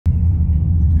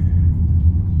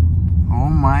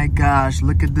my gosh,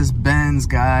 look at this Benz,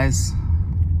 guys.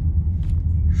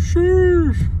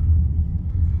 Sheesh.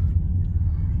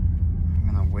 I'm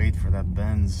gonna wait for that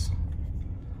Benz.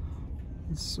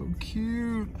 It's so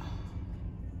cute.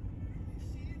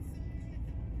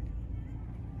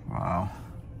 Wow.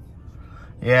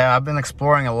 Yeah, I've been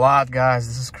exploring a lot, guys.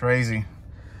 This is crazy.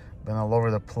 Been all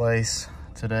over the place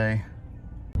today.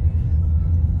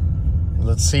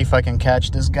 Let's see if I can catch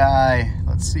this guy.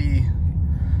 Let's see.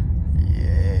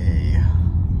 Yay.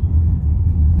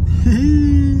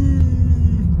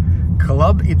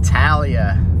 Club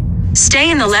Italia.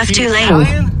 Stay in the left 2 lane.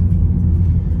 Italian?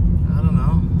 I don't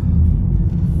know.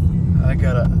 I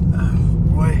gotta,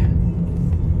 boy.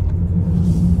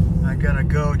 I gotta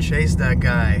go chase that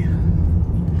guy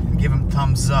and give him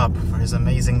thumbs up for his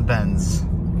amazing Benz.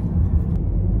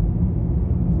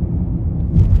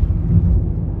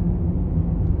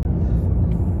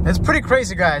 It's pretty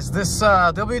crazy, guys. This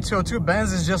W202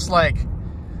 Benz is just like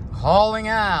hauling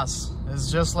ass.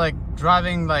 It's just like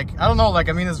driving, like, I don't know, like,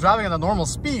 I mean, it's driving at a normal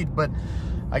speed, but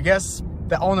I guess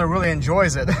the owner really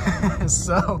enjoys it.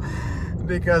 So,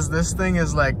 because this thing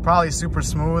is like probably super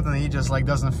smooth and he just like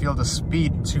doesn't feel the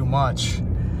speed too much.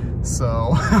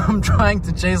 So I'm trying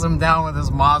to chase him down with his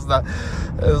Mazda.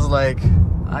 It's like,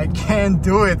 I can't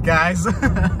do it, guys.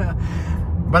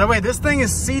 By the way, this thing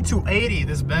is C280,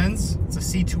 this Benz. It's a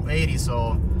C280,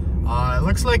 so it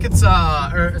looks like it's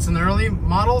an early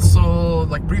model, so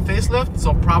like pre-facelift,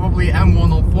 so probably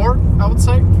M104, I would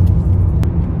say.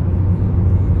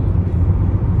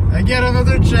 I get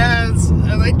another chance,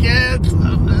 and I can't.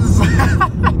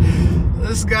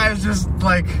 This guy's just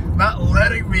like not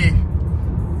letting me.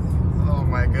 Oh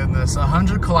my goodness,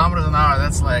 100 kilometers an hour,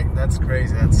 that's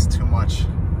crazy, that's too much.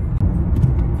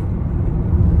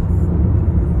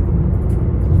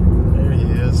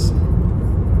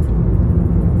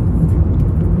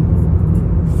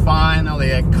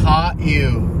 Finally, I caught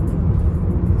you.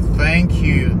 Thank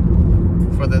you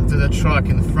for the truck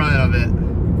in front of it.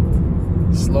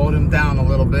 Slowed him down a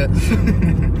little bit.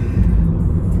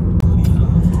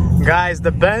 Guys,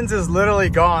 the Benz is literally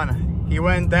gone. He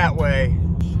went that way,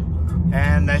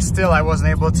 and I wasn't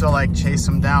able to like chase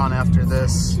him down after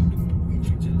this.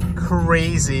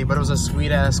 Crazy, but it was a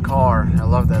sweet ass car. I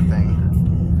love that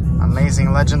thing.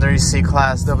 Amazing, legendary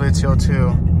C-Class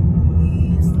W202.